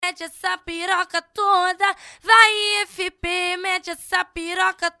mete essa piroca toda. Vai, FP, mete essa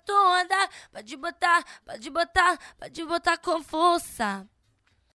piroca toda. Pode botar com força.